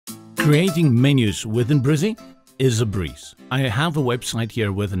Creating menus within Brizy is a breeze. I have a website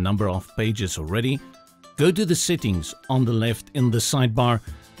here with a number of pages already. Go to the settings on the left in the sidebar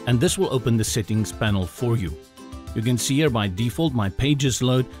and this will open the settings panel for you. You can see here by default my pages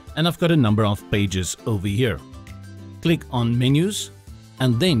load and I've got a number of pages over here. Click on menus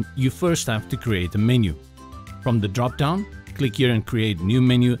and then you first have to create a menu. From the drop down, click here and create new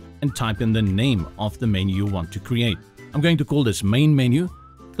menu and type in the name of the menu you want to create. I'm going to call this main menu.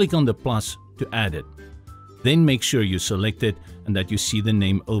 Click on the plus to add it. Then make sure you select it and that you see the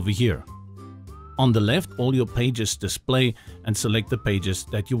name over here. On the left, all your pages display and select the pages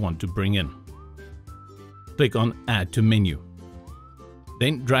that you want to bring in. Click on Add to Menu.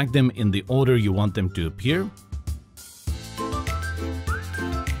 Then drag them in the order you want them to appear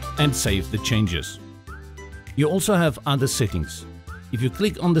and save the changes. You also have other settings. If you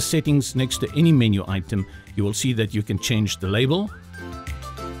click on the settings next to any menu item, you will see that you can change the label,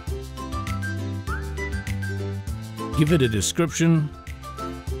 give it a description,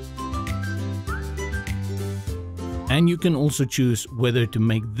 and you can also choose whether to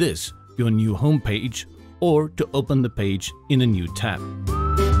make this your new home page or to open the page in a new tab.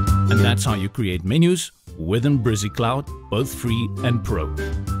 And that's how you create menus within Brizy Cloud, both free and pro.